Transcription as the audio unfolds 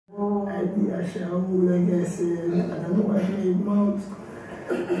the Ashawu, I guess, and I know I made mouth.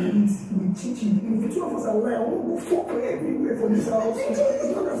 We teach you. If the two of us are lying, I won't go fuck everywhere for this house.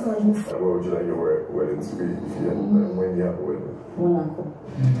 It's not as I move. What would you like your wedding to be if you had when you have a wedding?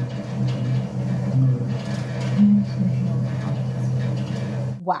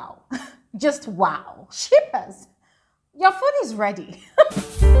 Wow. Just wow. Shippers, your food is ready.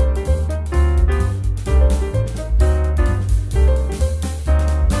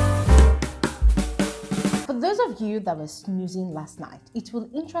 For those of you that were snoozing last night, it will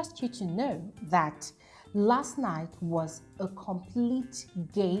interest you to know that last night was a complete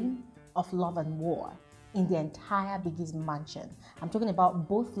game of love and war in the entire Biggie's mansion. I'm talking about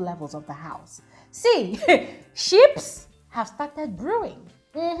both levels of the house. See, ships have started brewing.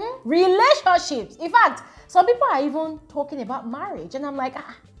 Relationships. In fact, some people are even talking about marriage, and I'm like,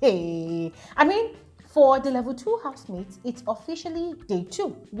 hey. I mean, for the level 2 housemates, it's officially day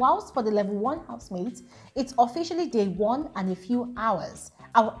 2. Whilst for the level 1 housemates, it's officially day 1 and a few hours.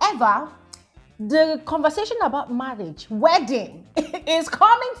 However, the conversation about marriage, wedding, is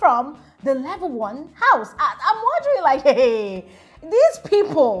coming from the level 1 house. I'm wondering, like, hey, these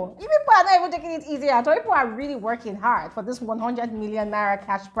people, you people are not even taking it easy at all. People are really working hard for this 100 million naira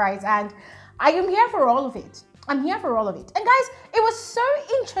cash prize, and I am here for all of it. I'm here for all of it. And guys, it was so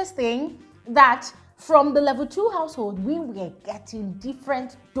interesting that from the level 2 household, we were getting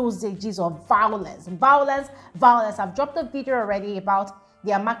different dosages of violence. I've dropped a video already about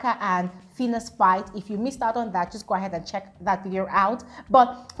the Amaka and Phineas fight. If you missed out on that, just go ahead and check that video out.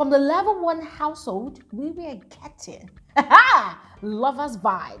 But from the level 1 household, we were getting lovers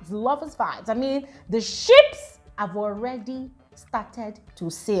vibes. I mean, the ships have already started to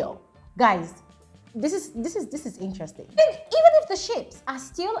sail. Guys, this is interesting. And even if the ships are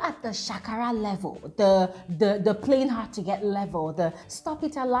still at the shakara level, the playing hard to get level, the stop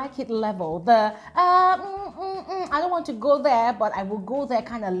it I like it level, the I don't want to go there but I will go there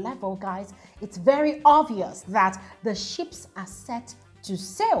kind of level, guys, it's very obvious that the ships are set to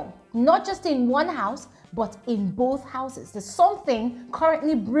sail, not just in one house but in both houses. There's something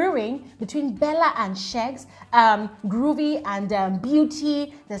currently brewing between Bella and Shegs, Groovy and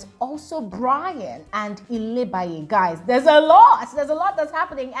Beauty. There's also Brian and Bbnaija. Guys, there's a lot that's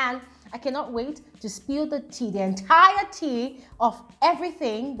happening, and I cannot wait to spill the tea, the entire tea of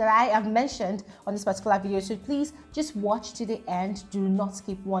everything that I have mentioned on this particular video. So please just watch to the end. Do not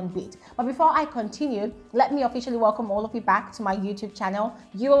skip one bit. But before I continue, let me officially welcome all of you back to my YouTube channel.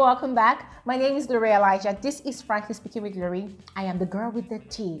 You are welcome back. My name is Bbnaija. This is Frankly Speaking with Glory. I am the girl with the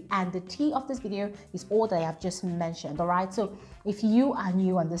tea, and the tea of this video is all that I have just mentioned. All right. So if you are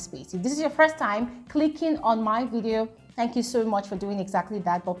new on this space, if this is your first time clicking on my video, thank you so much for doing exactly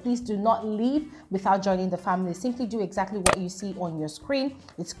that. But please do not leave without joining the family. Simply do exactly what you see on your screen.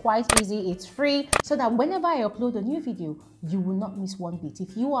 It's quite easy, it's free, so that whenever I upload a new video, you will not miss one bit.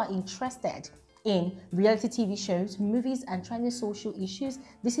 If you are interested in reality TV shows, movies, and trending social issues,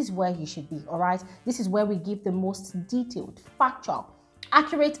 this is where you should be, all right? This is where we give the most detailed, factual,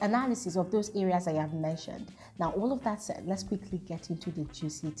 accurate analysis of those areas I have mentioned. Now, all of that said, let's quickly get into the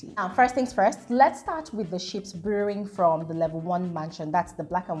juicy tea. Now, first things first, let's start with the ships brewing from the level 1 mansion. That's the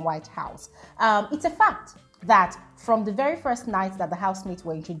black and white house. It's a fact that from the very first night that the housemates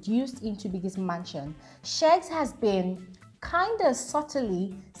were introduced into Biggie's mansion, Shegs has been kind of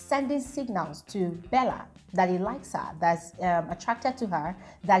subtly sending signals to Bella that he likes her, that's attracted to her,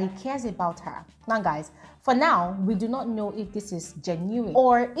 that he cares about her. Now guys, for now, we do not know if this is genuine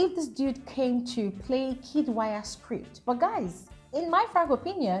or if this dude came to play Kid Wire script. But guys, in my frank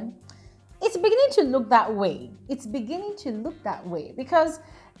opinion, it's beginning to look that way. It's beginning to look that way because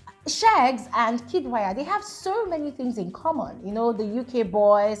Shegs and Kid Wire, they have so many things in common. You know, the UK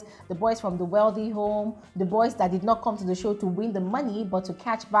boys, the boys from the wealthy home, the boys that did not come to the show to win the money, but to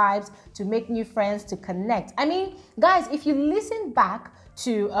catch vibes, to make new friends, to connect. I mean, guys, if you listen back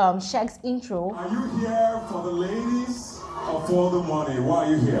to Shegs' intro. Are you here for the ladies or for the money? Why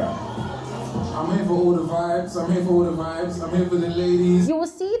are you here? I'm here for all the vibes. I'm here for all the vibes. I'm here for the ladies. You will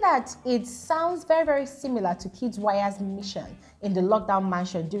see that it sounds very, very similar to Kid Wire's mission in the lockdown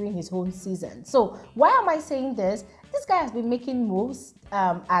mansion during his own season. So why am I saying this? This guy has been making moves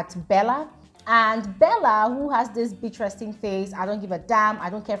at Bella. And Bella, who has this bitch resting face, I don't give a damn, I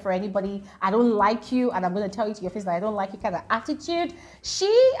don't care for anybody, I don't like you, and I'm going to tell you to your face that I don't like you kind of attitude,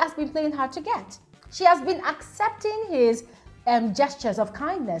 she has been playing hard to get. She has been accepting his gestures of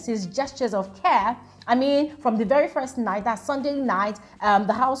kindness, his gestures of care. I mean, from the very first night, that Sunday night,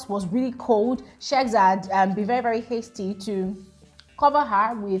 the house was really cold. Shegs had been very, very hasty to cover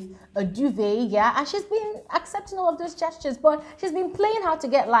her with a duvet, yeah, and she's been accepting all of those gestures, but she's been playing hard to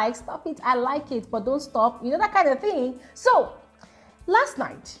get like, stop it, I like it, but don't stop, you know, that kind of thing. So last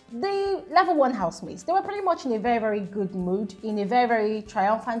night, the level 1 housemates, they were pretty much in a very, very good mood, in a very, very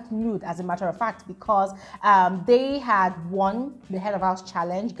triumphant mood, as a matter of fact, because they had won the head of house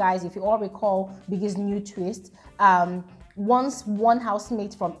challenge. Guys, if you all recall Biggie's new twist, once one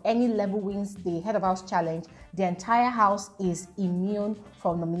housemate from any level wins the head of house challenge, the entire house is immune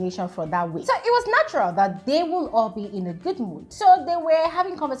from nomination for that week. So it was natural that they will all be in a good mood. So they were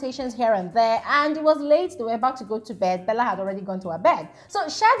having conversations here and there, and it was late. They were about to go to bed. Bella had already gone to her bed. So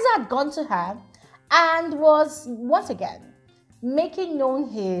Shags had gone to her and was once again making known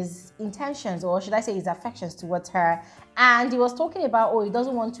his intentions, or should I say his affections towards her. And he was talking about, oh, he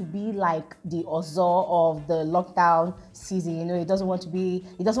doesn't want to be like the Ozo of the lockdown season. You know, he doesn't want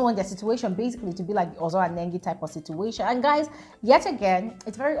their situation basically to be like the Ozo and Nengi type of situation. And guys, yet again,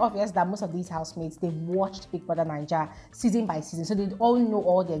 it's very obvious that most of these housemates, they've watched Big Brother Naija season by season, so they all know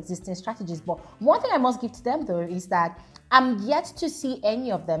all the existing strategies. But one thing I must give to them though is that I'm yet to see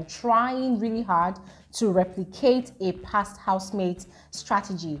any of them trying really hard to replicate a past housemate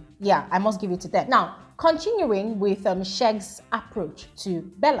strategy. Yeah, I must give it to them. Now, continuing with Sheg's approach to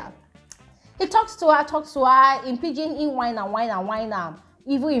Bella. He talks to her in pidgin, in wine and wine and wine.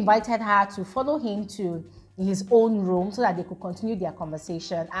 Even invited her to follow him to his own room so that they could continue their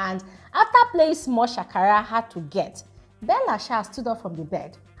conversation. And after playing small shakara hard to get, Bella Shah stood up from the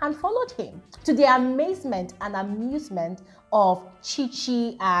bed and followed him, to the amazement and amusement of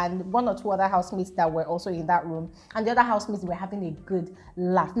Chichi and one or two other housemates that were also in that room. And the other housemates were having a good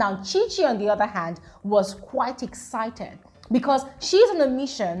laugh. Now, Chichi, on the other hand, was quite excited because she's on a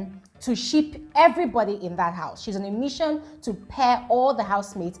mission to ship everybody in that house. She's on a mission to pair all the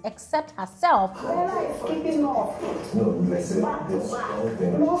housemates except herself. Bella is keeping off. No, listen. Back to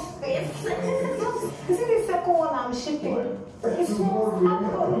back. No space. Is it the second one I'm shipping? It's tomorrow.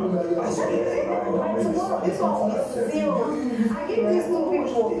 This one is 0. I give these two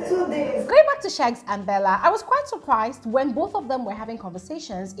people 2 days. Going back to Shags and Bella, I was quite surprised when both of them were having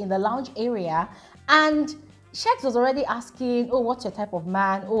conversations in the lounge area, and Shags was already asking, oh, what's your type of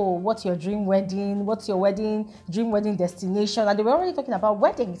man? Oh, what's your dream wedding? What's your dream wedding destination? And they were already talking about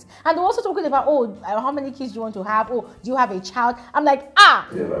weddings. And they were also talking about, oh, how many kids do you want to have? Oh, do you have a child? I'm like, ah!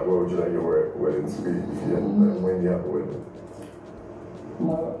 Yeah, like, what would you like your wedding to be if you had, like, when you have a wedding?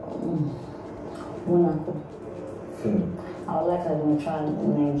 I would like to try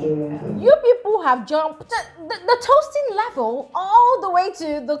in Nigeria. You people have jumped the toasting level all the way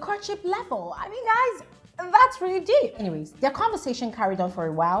to the courtship level. I mean, guys, that's really deep. Anyways, their conversation carried on for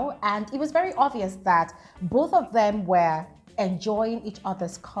a while, and it was very obvious that both of them were enjoying each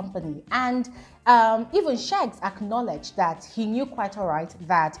other's company. And even Shags acknowledged that he knew quite all right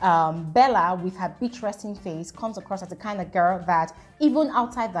that Bella, with her beach resting face, comes across as the kind of girl that even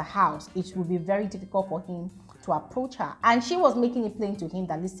outside the house, it would be very difficult for him to approach her. And she was making it plain to him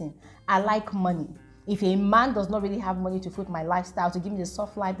that, listen, I like money. If a man does not really have money to fit my lifestyle, to give me the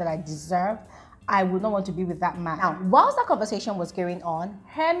soft life that I deserve, I would not want to be with that man. Now, whilst that conversation was going on,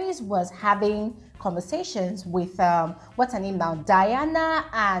 Hermes was having conversations with, what's her name now, Diana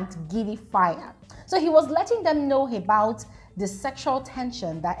and Giddy Fire. So he was letting them know about the sexual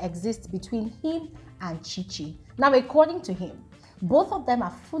tension that exists between him and Chichi. Now, according to him, both of them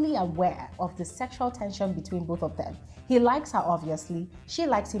are fully aware of the sexual tension between both of them. He likes her, obviously. She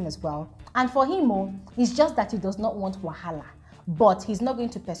likes him as well. And for him, it's just that he does not want wahala. But he's not going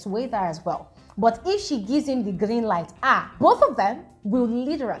to persuade her as well. But if she gives him the green light, both of them will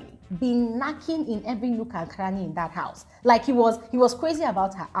literally be knocking in every nook and cranny in that house. Like he was crazy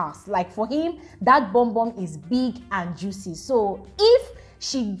about her ass. Like for him, that bum is big and juicy. So if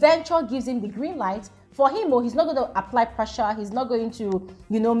she venture gives him the green light, for him, he's not going to apply pressure. He's not going to,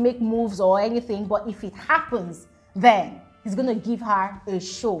 make moves or anything. But if it happens, then he's going to give her a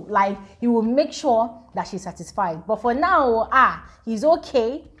show. Like, he will make sure that she's satisfied. But for now, he's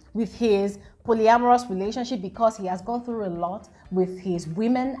okay with his polyamorous relationship because he has gone through a lot with his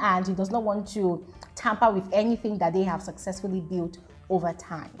women and he does not want to tamper with anything that they have successfully built over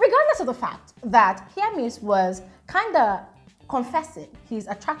time. Regardless of the fact that Hermes was kind of confessing his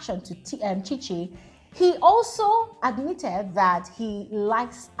attraction to Chichi, he also admitted that he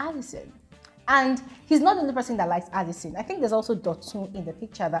likes Allison. And he's not the only person that likes Allison. I think there's also Dotun in the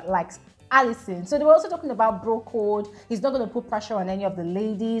picture that likes Allison. So they were also talking about bro code. He's not going to put pressure on any of the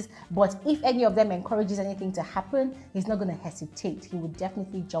ladies, but if any of them encourages anything to happen, he's not going to hesitate. He would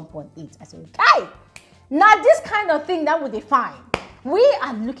definitely jump on it. I said, okay, now this kind of thing that would define. We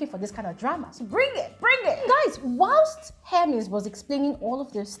are looking for this kind of drama, so bring it, bring it. Guys, whilst Hermes was explaining all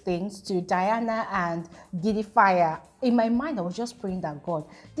of those things to Diana and Giddy Fire, in my mind, I was just praying that, God,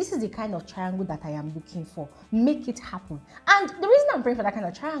 this is the kind of triangle that I am looking for. Make it happen. And the reason I'm praying for that kind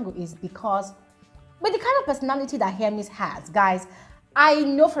of triangle is because with the kind of personality that Hermes has, guys, I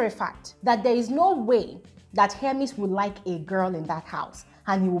know for a fact that there is no way that Hermes would like a girl in that house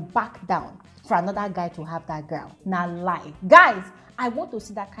and he will back down for another guy to have that girl. Now lie. Guys, I want to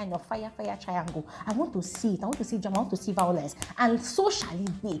see that kind of fire triangle. I want to see it. I want to see drama. I want to see violence. And so shall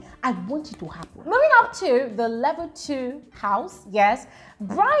it be. I want it to happen. Moving up to the level 2 house, yes,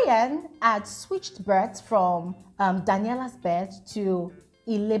 Brian had switched beds from Daniela's bed to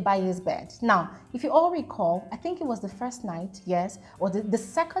Ilebaye's bed. Now, if you all recall, I think it was the first night, yes, or the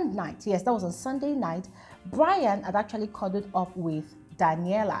second night, yes, that was on Sunday night, Brian had actually cuddled up with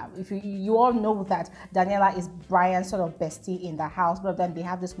Daniela. If you all know that Daniela is Brian's sort of bestie in the house, but then they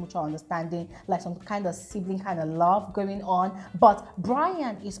have this mutual understanding, like some kind of sibling kind of love going on. But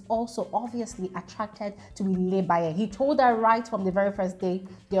Brian is also obviously attracted to Ilebaye. He told her right from the very first day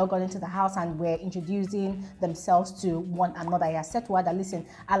they all got into the house and were introducing themselves to one another. He has said to her that, listen,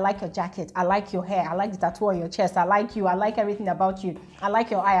 I like your jacket, I like your hair, I like the tattoo on your chest, I like you, I like everything about you, I like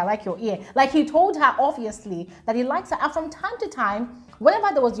your eye, I like your ear. Like, he told her obviously that he likes her, and from time to time,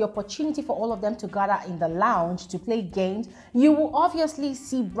 whenever there was the opportunity for all of them to gather in the lounge to play games, you will obviously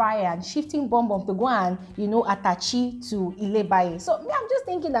see Brian shifting bomb to go and, you know, Atachi to Ilebaye. So I'm just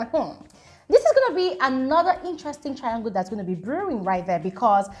thinking that, this is going to be another interesting triangle that's going to be brewing right there,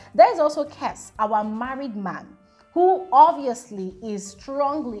 because there's also Kes, our married man, who obviously is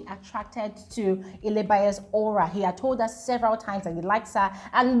strongly attracted to Ilebaye's aura. He had told us several times that he likes her,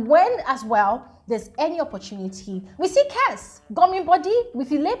 and when as well there's any opportunity, we see Kes gumming body with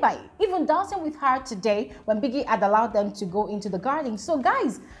Ilebaye, even dancing with her today when Biggie had allowed them to go into the garden. So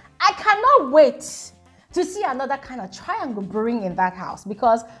guys, I cannot wait to see another kind of triangle brewing in that house,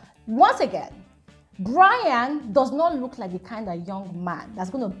 because once again, Brian does not look like the kind of young man that's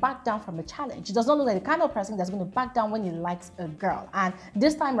going to back down from a challenge. He does not look like the kind of person that's going to back down when he likes a girl. And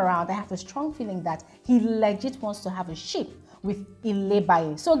this time around, I have a strong feeling that he legit wants to have a ship with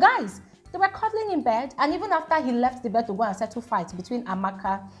Ilebaye. So guys, they were cuddling in bed, and even after he left the bed to go and settle fights between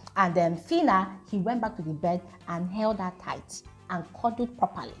Amaka and Fina, he went back to the bed and held her tight and cuddled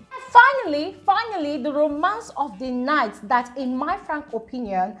properly. And finally, the romance of the night that, in my frank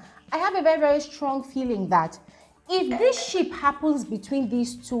opinion, I have a very, very strong feeling that if this ship happens between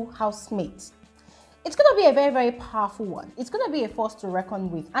these two housemates, it's going to be a very, very powerful one. It's going to be a force to reckon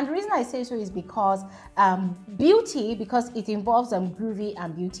with. And the reason I say so is because Beauty, because it involves Groovy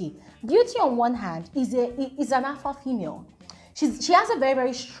and Beauty. Beauty, on one hand, is an alpha female. She has a very,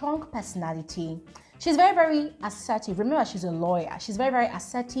 very strong personality. She's very, very assertive. Remember, she's a lawyer. She's very, very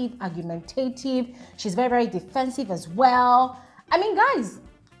assertive, argumentative. She's very, very defensive as well. I mean, guys,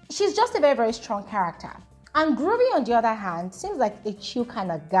 she's just a very, very strong character. And Groovy, on the other hand, seems like a chill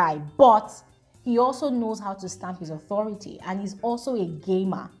kind of guy, but he also knows how to stamp his authority, and he's also a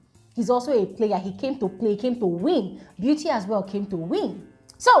gamer. He's also a player. He came to play, came to win. Beauty as well came to win.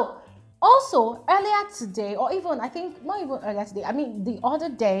 So, also, earlier today, or even, I think, not even earlier today, I mean, the other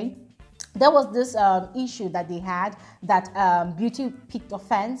day, there was this issue that they had that Beauty picked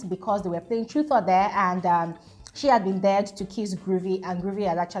offense because they were playing Truth or Dare, and she had been dared to kiss Groovy, and Groovy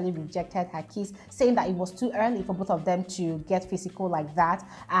had actually rejected her kiss, saying that it was too early for both of them to get physical like that,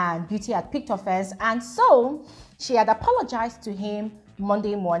 and Beauty had picked offense, and so she had apologized to him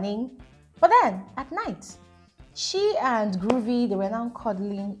Monday morning. But then at night, she and Groovy, they were now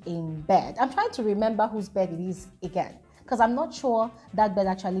cuddling in bed. I'm trying to remember whose bed it is again, because I'm not sure that bed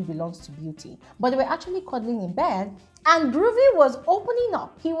actually belongs to Beauty, but they were actually cuddling in bed, and Groovy was opening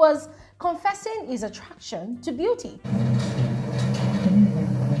up. He was confessing his attraction to Beauty.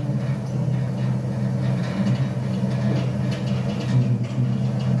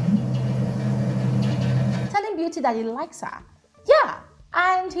 Telling Beauty that he likes her. Yeah.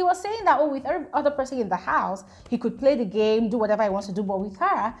 And he was saying that, oh, with every other person in the house, he could play the game, do whatever he wants to do. But with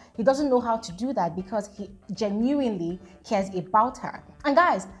her, he doesn't know how to do that because he genuinely cares about her. And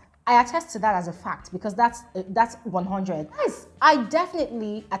guys, I attest to that as a fact, because that's 100. Guys, I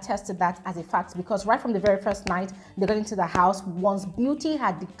definitely attest to that as a fact, because right from the very first night they got into the house, once Beauty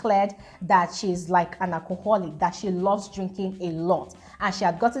had declared that she's like an alcoholic, that she loves drinking a lot, and she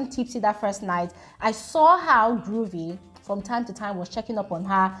had gotten tipsy that first night, I saw how Groovy from time to time was checking up on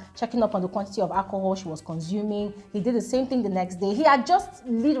her, checking up on the quantity of alcohol she was consuming. He did the same thing the next day. He had just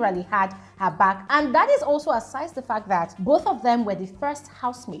literally had her back. And that is also aside the fact that both of them were the first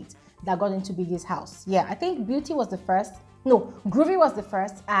housemates that got into Biggie's house. Yeah, I think Beauty was the first, No, Groovy was the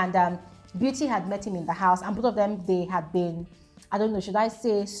first, and Beauty had met him in the house, and both of them, they had been, I don't know, should I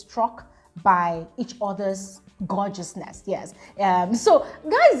say, struck by each other's gorgeousness. Yes. So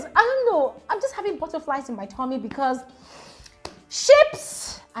guys, I don't know, I'm just having butterflies in my tummy because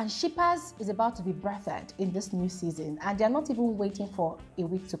ships and shippers is about to be birthed in this new season, and they're not even waiting for a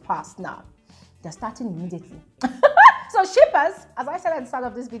week to pass now. They're starting immediately. So shippers, as I said at the start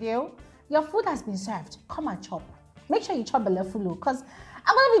of this video, your food has been served. Come and chop. Make sure you chop belefulu, because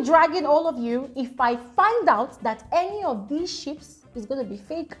I'm going to be dragging all of you if I find out that any of these ships is going to be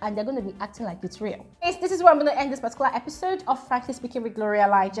fake and they're going to be acting like it's real. This is where I'm going to end this particular episode of Frankly Speaking with Gloria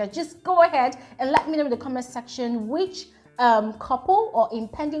Elijah. Just go ahead and let me know in the comment section which couple or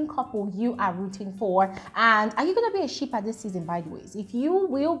impending couple you are rooting for, and are you going to be a shipper this season, by the way? If you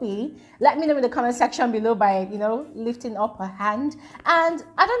will be, let me know in the comment section below by, you know, lifting up a hand. And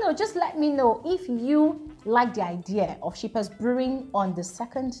I don't know, just let me know if you like the idea of shippers brewing on the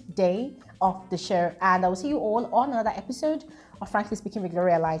second day of the show, and I will see you all on another episode of Frankly Speaking with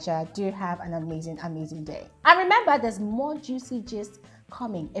Gloria Elijah. Do have an amazing day, and remember, there's more juicy gist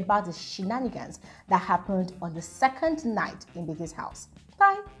coming about the shenanigans that happened on the second night in Biggie's house.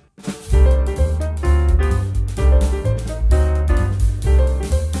 Bye.